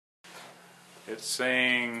It's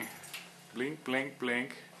saying blink, blink,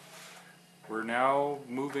 blink. We're now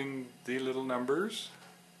moving the little numbers.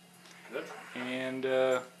 Good. And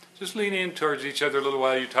just lean in towards each other a little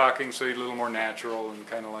while you're talking so you're a little more natural and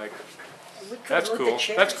kind of like, that's cool,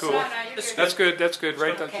 that's cool. That's good, that's good,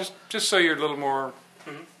 right? Okay. Just so you're a little more...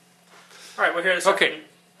 All right, we're here this Okay, afternoon.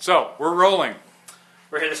 so we're rolling.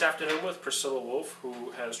 We're here this afternoon with Priscilla Wolf,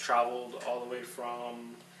 who has traveled all the way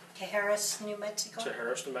from To Harris, New Mexico. to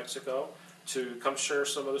Harris, New Mexico, to come share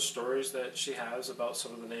some of the stories that she has about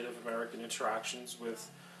some of the Native American interactions with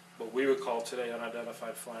what we would call today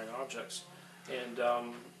unidentified flying objects. And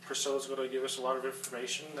Priscilla's going to give us a lot of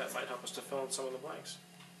information that might help us to fill in some of the blanks.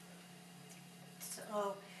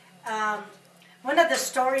 So, one of the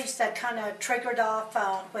stories that kind of triggered off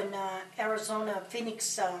when Arizona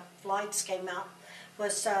Phoenix flights came out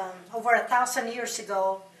was over 1,000 years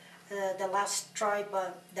ago. The last tribe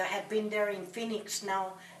that had been there in Phoenix.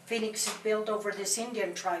 Now Phoenix is built over this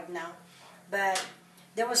Indian tribe now, but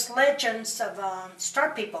there was legends of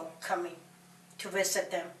star people coming to visit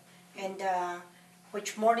them, and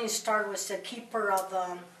which Morning Star was the keeper of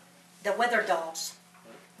the weather dolls.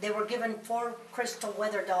 They were given 4 crystal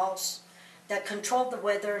weather dolls that controlled the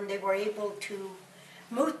weather, and they were able to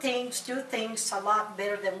move things, do things a lot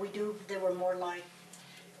better than we do. They were more like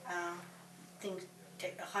things,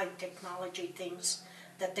 high technology things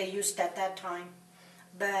that they used at that time.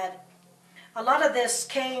 But a lot of this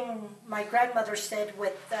came, my grandmother said,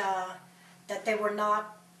 with that they were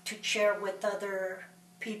not to share with other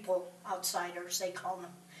people, outsiders, they call them.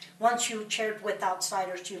 Once you shared with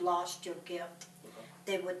outsiders, you lost your gift.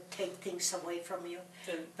 They would take things away from you.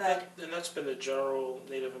 And that's been the general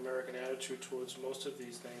Native American attitude towards most of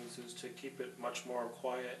these things, is to keep it much more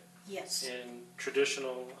quiet Yes. and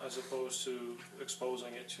traditional, as opposed to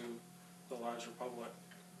exposing it to the larger public.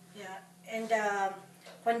 Yeah, and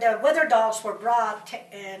when the weather dolls were brought,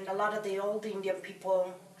 and a lot of the old Indian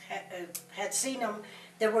people had seen them,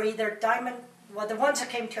 they were either diamond. Well, the ones that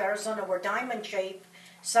came to Arizona were diamond shaped.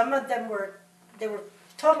 Some of them were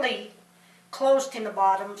totally closed in the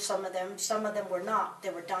bottom. Some of them were not. They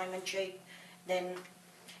were diamond shaped. Then,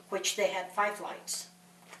 which they had 5 lights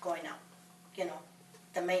going out. You know,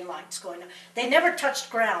 the main lights going out. They never touched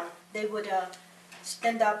ground. They would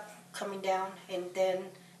stand up, coming down, and then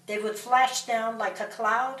they would flash down like a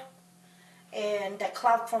cloud, and the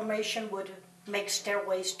cloud formation would make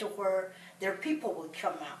stairways to where their people would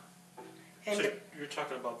come out. And So you're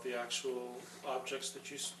talking about the actual objects that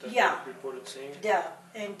you Yeah. reported seeing? yeah,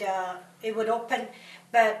 and it would open,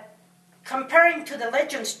 but comparing to the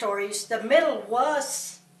legend stories, the middle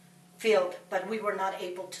was filled, but we were not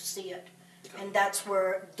able to see it. Okay. And that's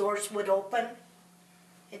where doors would open.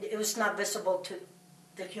 It was not visible to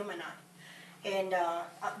the human eye. And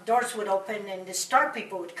doors would open and the star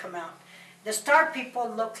people would come out. The star people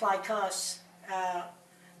looked like us.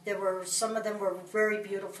 Some of them were very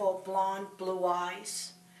beautiful, blonde, blue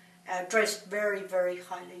eyes, dressed very, very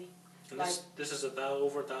highly. And this is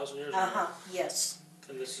over 1,000 years ago? Yes.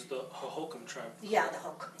 And this is the Hohokam tribe? Yeah, the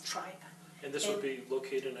Hokum tribe. And this would be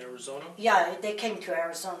located in Arizona? Yeah, they came to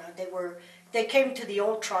Arizona. They came to the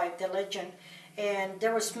old tribe, the legend, and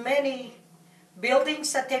there was many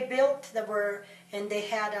buildings that they built and they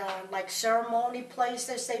had like ceremony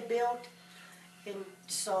places they built, and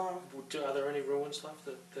so. Are there any ruins left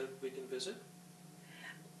that we can visit?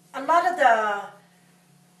 A lot of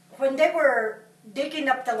when they were digging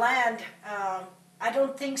up the land, I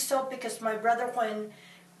don't think so, because my brother, when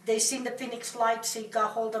they seen the Phoenix lights, he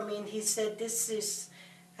got hold of me and he said this is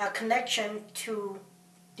a connection to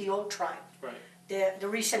the old tribe. Right. The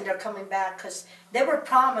reason they're coming back, because they were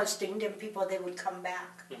promised, the Indian people, they would come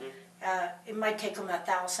back. Mm-hmm. It might take them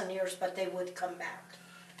 1,000 years, but they would come back.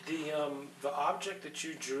 The object that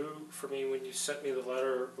you drew for me when you sent me the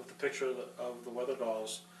letter with the picture of the weather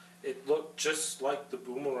dolls, it looked just like the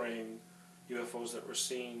boomerang UFOs that were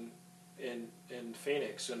seen in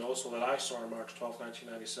Phoenix, and also that I saw on March 12,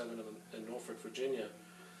 1997 in Norfolk, Virginia.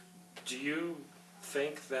 Do you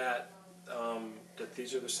think that that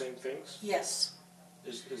these are the same things? Yes.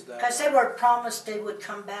 Is that? Because they were promised they would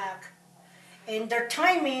come back. And their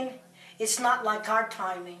timing is not like our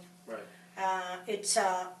timing. Right. It's,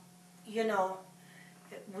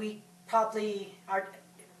 we probably,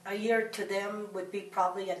 a year to them would be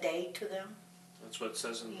probably a day to them. That's what it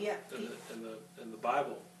says in Yeah. the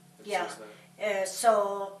Bible. It Yeah. says that.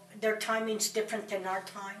 So their timing's different than our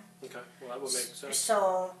time. Okay. Well, that would make sense.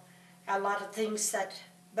 So a lot of things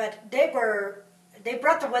but they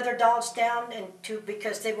brought the weather dolls down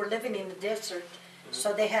because they were living in the desert. Mm-hmm.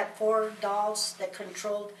 So they had 4 dolls that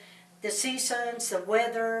controlled the seasons, the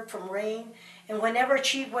weather from rain. And whenever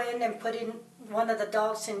she went and one of the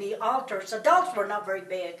dolls in the altars. The dolls were not very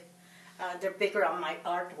big. They're bigger on my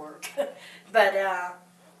artwork. But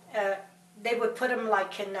they would put them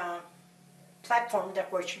like in a platform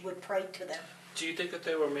that where she would pray to them. Do you think that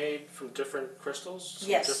they were made from different crystals?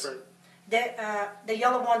 Yes. Different... The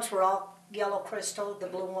yellow ones were all yellow crystal. The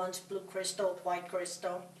blue ones, blue crystal, white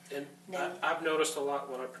crystal. And I've noticed a lot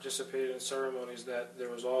when I participated in ceremonies that there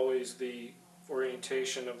was always the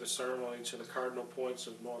orientation of the ceremony to the cardinal points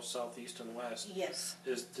of north, south, east, and west. Yes.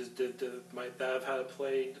 Might that have had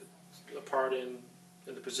played a part in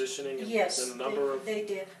the positioning and yes, the number they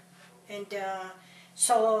did. And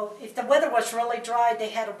so if the weather was really dry, they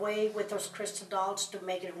had a way with those crystal dolls to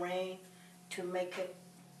make it rain, to make it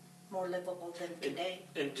more livable than today.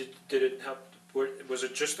 And did it help? Was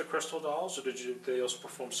it just the crystal dolls, or did they also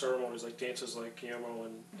perform ceremonies like dances like Guillermo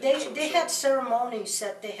and They had ceremonies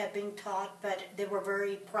that they had been taught, but they were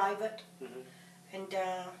very private. Mm-hmm. And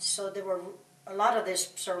so there were a lot of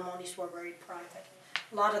these ceremonies were very private.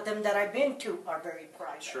 A lot of them that I've been to are very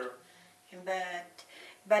private. Sure.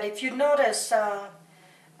 But if you notice, a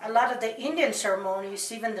lot of the Indian ceremonies,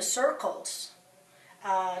 even the circles,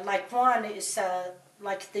 like one is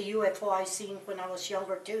like the UFO I seen when I was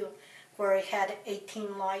younger too, where it had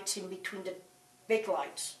 18 lights in between the big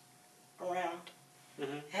lights around.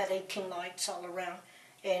 Mm-hmm. It had 18 lights all around.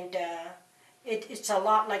 And it's a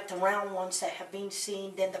lot like the round ones that have been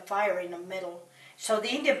seen, then the fire in the middle. So the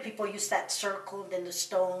Indian people use that circle, then the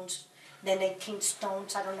stones, then 18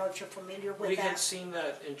 stones. I don't know if you're familiar with that. We had seen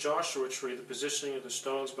that in Joshua Tree, the positioning of the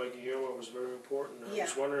stones by Guillermo was very important. I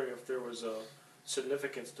was wondering if there was a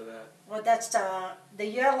significance to that. Well, that's the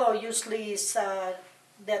yellow usually is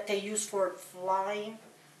that they use for flying.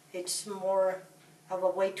 It's more of a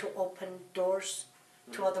way to open doors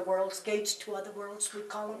to other worlds, gates to other worlds, we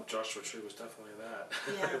call them. Joshua Tree was definitely that.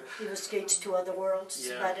 Yeah, it was gates to other worlds.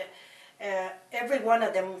 Yeah. But every one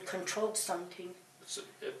of them controlled something. So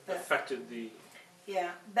it affected the...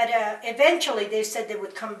 Yeah, but eventually they said they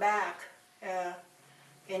would come back.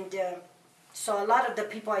 So a lot of the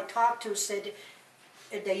people I talked to said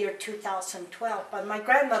in the year 2012. But my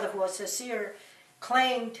grandmother, who was a seer,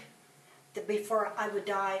 claimed that before I would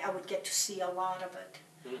die, I would get to see a lot of it.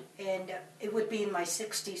 Mm-hmm. And it would be in my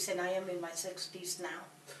 60s, and I am in my 60s now.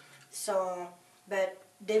 So, but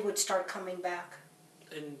they would start coming back.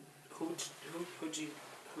 And who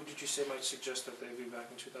did you say might suggest that they'd be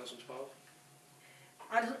back in 2012?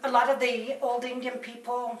 A lot of the old Indian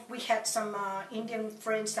people. We had some Indian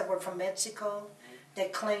friends that were from Mexico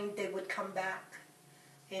that claimed they would come back.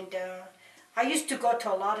 And I used to go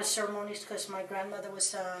to a lot of ceremonies because my grandmother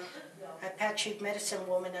was an Apache medicine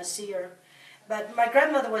woman, a seer. But my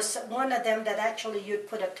grandmother was one of them that actually you'd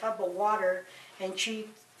put a tub of water and she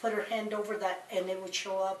put her hand over that and it would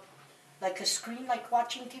show up like a screen, like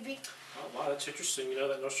watching TV. Oh, wow, that's interesting. You know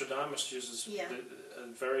that Nostradamus uses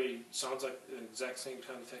sounds like the exact same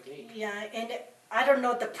kind of technique. Yeah, and I don't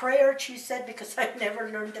know the prayer she said because I never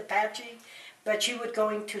learned Apache, but she would go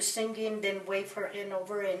into singing, then wave her hand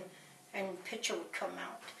over and picture would come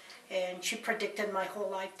out. And she predicted my whole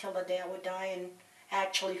life till the day I would die, and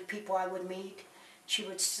actually people I would meet, she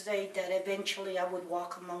would say that eventually I would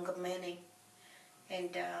walk among many.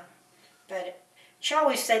 And but she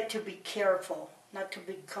always said to be careful, not to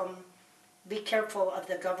be careful of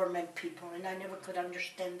the government people, and I never could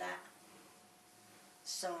understand that.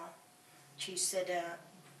 So she said,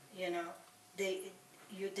 they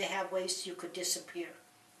have ways you could disappear.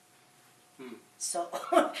 So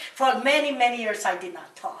for many, many years I did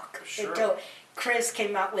not talk. Sure. Until Chris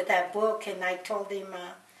came out with that book, and I told him,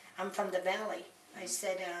 I'm from the Valley. I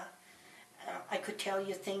said, I could tell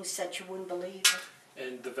you things that you wouldn't believe.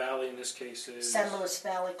 And the Valley in this case is? San Luis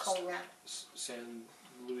Valley, Colorado. San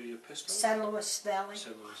Luis Obispo? San Luis Valley.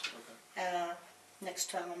 San Luis, okay. Next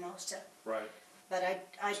to Alamosa. Right. But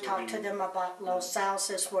I talked to them about Los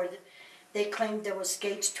Alces, where they claimed there was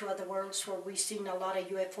gates to other worlds where we seen a lot of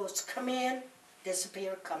UFOs come in,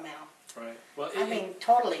 disappear, come out. Right. Well,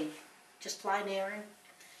 totally, just fly in the air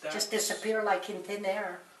and just disappear like in thin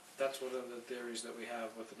air. That's one of the theories that we have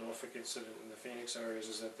with the Norfolk incident in the Phoenix areas,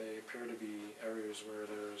 is that they appear to be areas where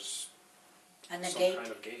there's some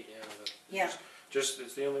kind of gate. Yeah.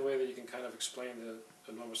 It's the only way that you can kind of explain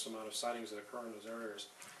the enormous amount of sightings that occur in those areas.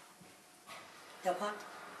 The what?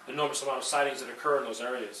 Enormous amount of sightings that occur in those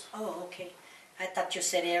areas. Oh, okay. I thought you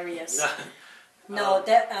said areas. No.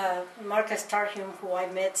 No, Marcus Tarhum, who I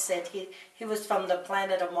met, said he was from the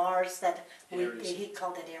planet of Mars, that he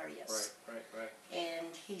called it areas. Right. And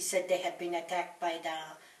he said they had been attacked by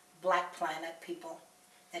the Black Planet people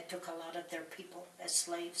that took a lot of their people as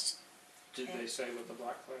slaves. Did they say what the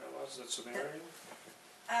Black Planet was? Is that Sumerian?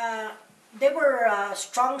 they were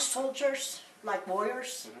strong soldiers, like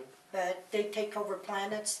warriors, Mhm. but they take over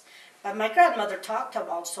planets. But my grandmother talked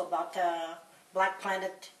also about the black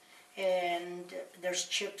planet, and there's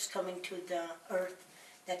chips coming to the Earth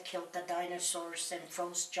that killed the dinosaurs and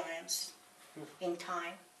froze giants in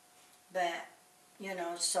time. But, you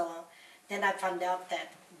know, so then I found out that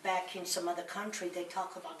back in some other country, they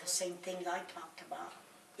talk about the same thing I talked about.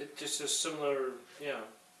 It just is similar, yeah.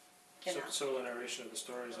 You know. Similar narration of the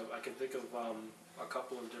stories. I can think of a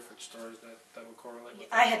couple of different stories that would correlate with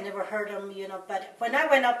I had never heard them, you know, but when I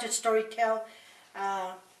went up to Storytell,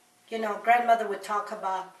 you know, grandmother would talk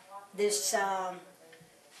about this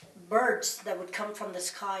birds that would come from the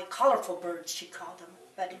sky, colorful birds, she called them,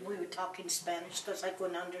 but we would talk in Spanish because I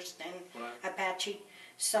couldn't understand Right. Apache.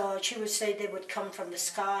 So she would say they would come from the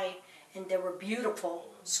sky, and they were beautiful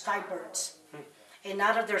sky birds. And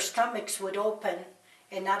out of their stomachs would open,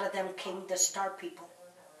 and out of them came the star people.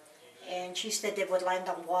 And she said they would land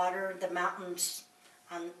on water, the mountains,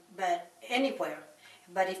 but anywhere.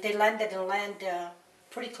 But if they landed in land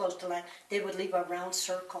pretty close to land, they would leave a round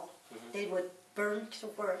circle. Mhm. They would burn to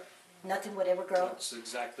where nothing would ever grow. That's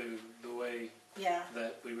exactly the way Yeah,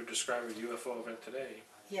 that we would describe a UFO event today.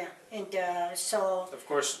 yeah. And so, Of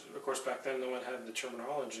course, back then no one had the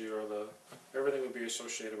terminology or everything would be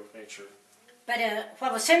associated with nature. but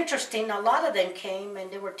what was interesting, a lot of them came and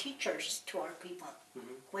they were teachers to our people.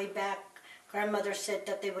 Mhm. Way back, grandmother said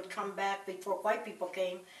that they would come back before white people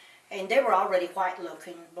came, and they were already white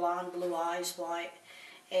looking, blonde, blue eyes, white,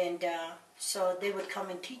 and so they would come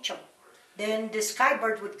and teach them. Then the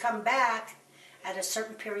skybird would come back at a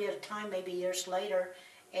certain period of time, maybe years later,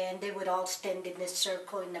 and they would all stand in this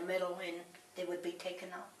circle in the middle, and they would be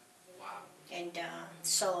taken out. Wow. And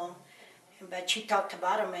so, but she talked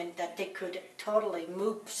about them and that they could totally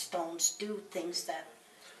move stones, do things that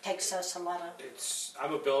takes us a lot of.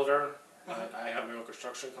 I'm a builder. Uh-huh. I have my own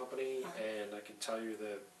construction company, and I can tell you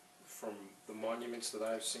that from the monuments that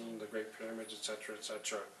I've seen, the Great Pyramids, etc.,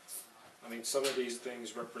 etc. I mean, some of these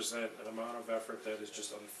things represent an amount of effort that is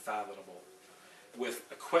just unfathomable.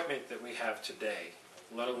 With equipment that we have today,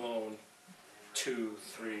 let alone 2,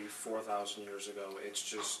 3, 4,000 years ago, it's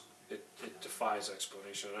just it defies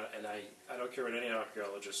explanation. And I don't care what any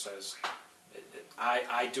archaeologist says.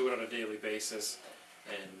 I do it on a daily basis,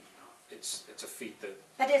 and it's a feat that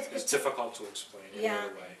But is difficult to explain in yeah.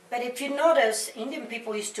 any way. But if you notice, Indian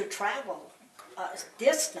people used to travel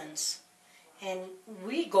distance, and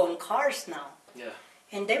we go in cars now. Yeah.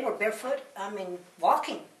 And they were barefoot,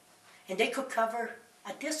 walking. And they could cover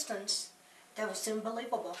a distance that was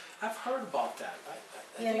unbelievable. I've heard about that.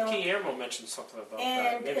 I You think know, Guillermo mentioned something about and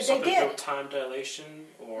that. Maybe they something to do did. with time dilation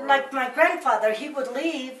or... Like my grandfather, he would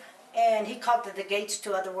leave, and he called it the gates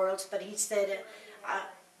to other worlds, but he said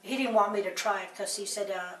he didn't want me to try it because he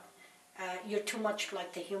said, you're too much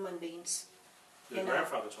like the human beings. Your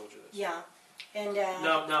grandfather told you this? Yeah. And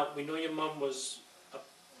Now, we know your mom was...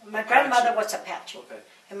 my grandmother was Apache, Okay,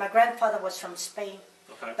 and my grandfather was from Spain.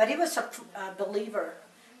 okay. But he was a believer.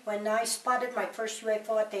 When I spotted my first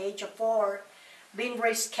UFO at the age of 4, being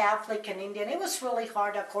raised Catholic and Indian, it was really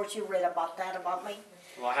hard. Of course, you read about that about me.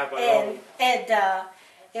 Well, I have my own... And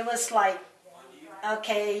it was like,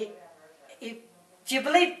 okay, if you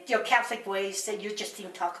believe your Catholic ways, then you just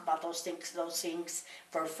didn't talk about those things. Those things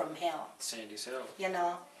were from hell, Sandy's Hill. you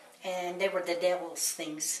know. And they were the devil's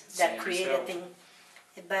things that Sandy's created Hill. things.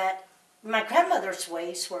 But my grandmother's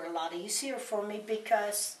ways were a lot easier for me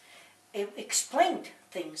because it explained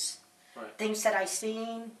things. Right. Things that I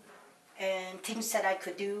seen and things that I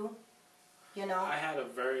could do, you know. I had a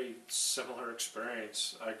very similar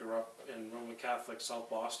experience. I grew up in Roman Catholic South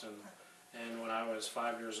Boston, and when I was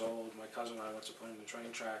 5 years old, my cousin and I went to play in the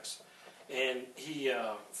train tracks, and he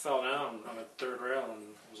fell down on a third rail and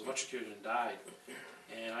was electrocuted and died.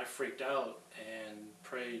 And I freaked out and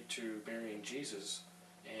prayed to Mary and Jesus,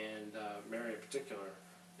 and Mary in particular,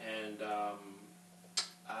 and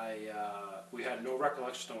we had no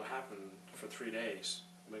recollection of what happened for 3 days.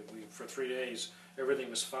 For 3 days, everything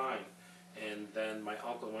was fine. And then my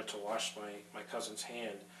uncle went to wash my cousin's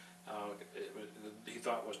hand. He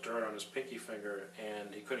thought it was dirt on his pinky finger,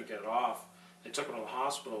 and he couldn't get it off. They took him to the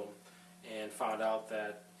hospital and found out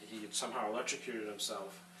that he had somehow electrocuted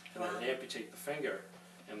himself and had to amputate the finger.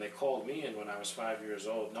 And they called me in when I was 5 years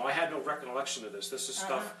old. Now, I had no recollection of this. This is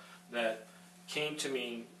stuff that came to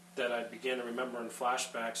me that I began to remember in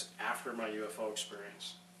flashbacks after my UFO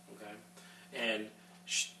experience. Okay, and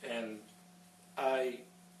I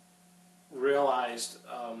realized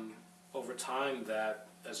over time that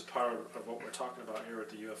as a part of what we're talking about here with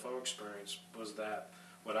the UFO experience was that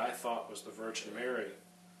what I thought was the Virgin Mary,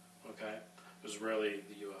 okay, was really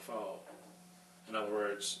the UFO. In other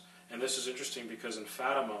words, and this is interesting because in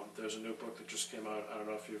Fatima, there's a new book that just came out. I don't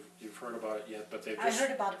know if you've heard about it yet, but I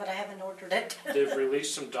heard about it, but I haven't ordered it. they've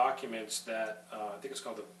released some documents that I think it's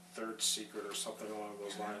called the Third Secret or something along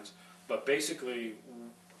those lines. But basically,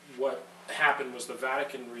 what happened was the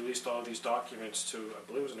Vatican released all of these documents to, I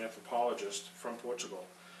believe it was an anthropologist from Portugal,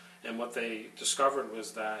 and what they discovered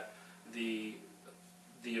was that the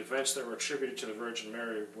events that were attributed to the Virgin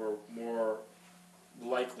Mary were more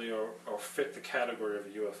likely or fit the category of a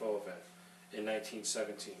UFO event in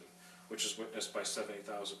 1917, which is witnessed by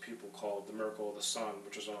 70,000 people, called the Miracle of the Sun,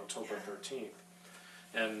 which was on October 13th.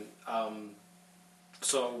 And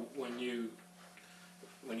so when you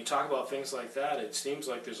talk about things like that, it seems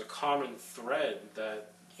like there's a common thread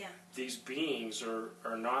that these beings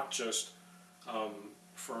are not just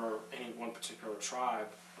for any one particular tribe,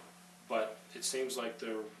 but it seems like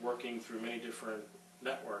they're working through many different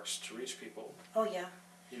networks to reach people. Oh, yeah.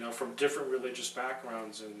 You know, from different religious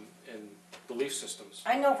backgrounds and belief systems.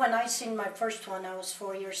 I know when I seen my first one, I was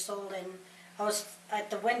 4 years old, and I was at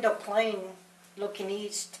the window playing, looking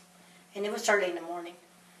east, and it was early in the morning.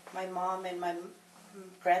 My mom and my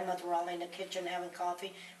grandmother were all in the kitchen having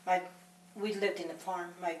coffee. We lived in a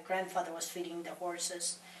farm. My grandfather was feeding the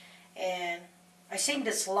horses, and I seen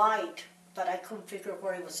this light, but I couldn't figure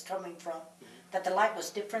where it was coming from. That the light was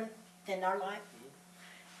different than our light.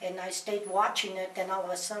 And I stayed watching it, and all of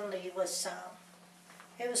a sudden it was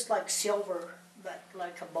like silver, but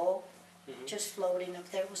like a bowl, just floating up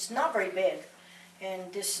there. It was not very big.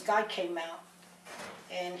 And this guy came out,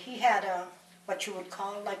 and he had what you would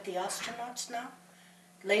call like the astronauts now.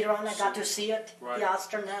 Later on I got to see it, the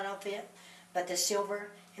astronaut outfit, but the silver.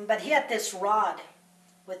 But he had this rod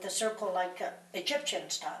with the circle like Egyptian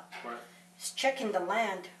style. Right. He's checking the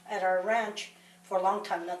land at our ranch. For a long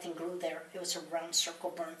time, nothing grew there. It was a round circle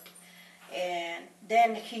burnt. And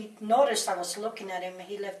then he noticed I was looking at him.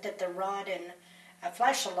 He lifted the rod, and a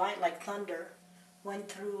flash of light like thunder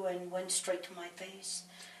went through and went straight to my face.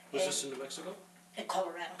 Was this in New Mexico? In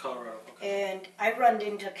Colorado. Colorado, okay. And I run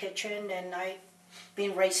into the kitchen, and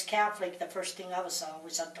being raised Catholic, the first thing I was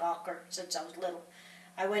always a talker since I was little.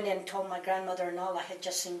 I went in and told my grandmother and all I had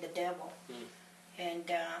just seen the devil.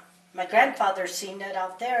 And my grandfather seen it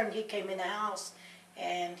out there, and he came in the house,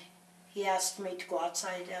 and he asked me to go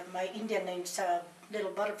outside. My Indian name's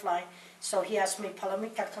Little Butterfly, so he asked me,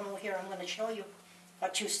 Palomita, come over here, I'm going to show you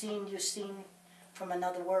what you've seen from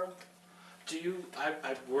another world. Do you,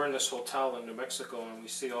 we're in this hotel in New Mexico, and we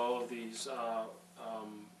see all of these,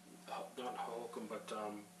 not Holcomb, but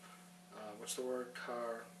what's the word?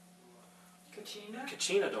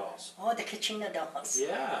 Kachina dolls. Oh, the Kachina dolls.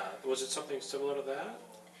 Yeah. Was it something similar to that?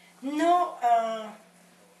 No,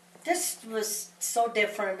 this was so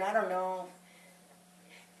different. I don't know.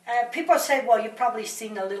 People say, well, you've probably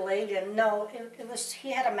seen a little alien. No, it was,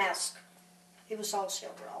 he had a mask. He was all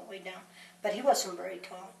silver all the way down. But he wasn't very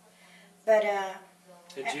tall. But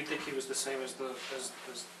and do you think he was the same as the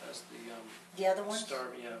other one?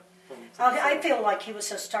 Star, yeah. I feel like he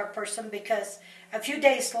was a star person because a few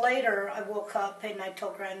days later I woke up and I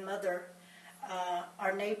told grandmother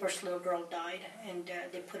our neighbor's little girl died, and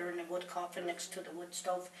they put her in a wood coffin next to the wood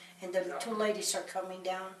stove, and the two ladies are coming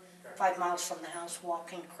down 5 miles from the house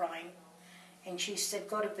walking, crying, and she said,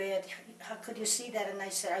 go to bed. How could you see that? And I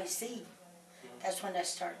said, I see. That's when I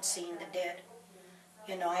started seeing the dead.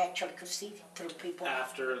 You know, I actually could see through people.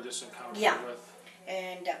 After this encounter with...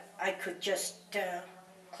 And I could just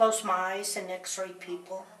close my eyes and x-ray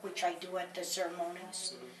people, which I do at the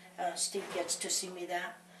ceremonies. Steve gets to see me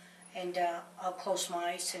that. And I'll close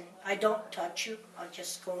my eyes, and I don't touch you. I'll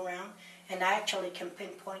just go around, and I actually can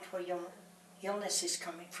pinpoint where your illness is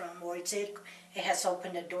coming from, or it has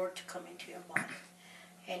opened a door to come into your body.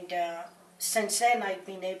 And since then, I've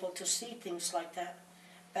been able to see things like that.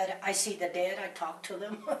 But I see the dead. I talk to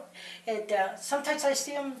them. And sometimes I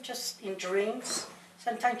see them just in dreams.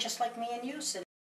 Sometimes just like me and you.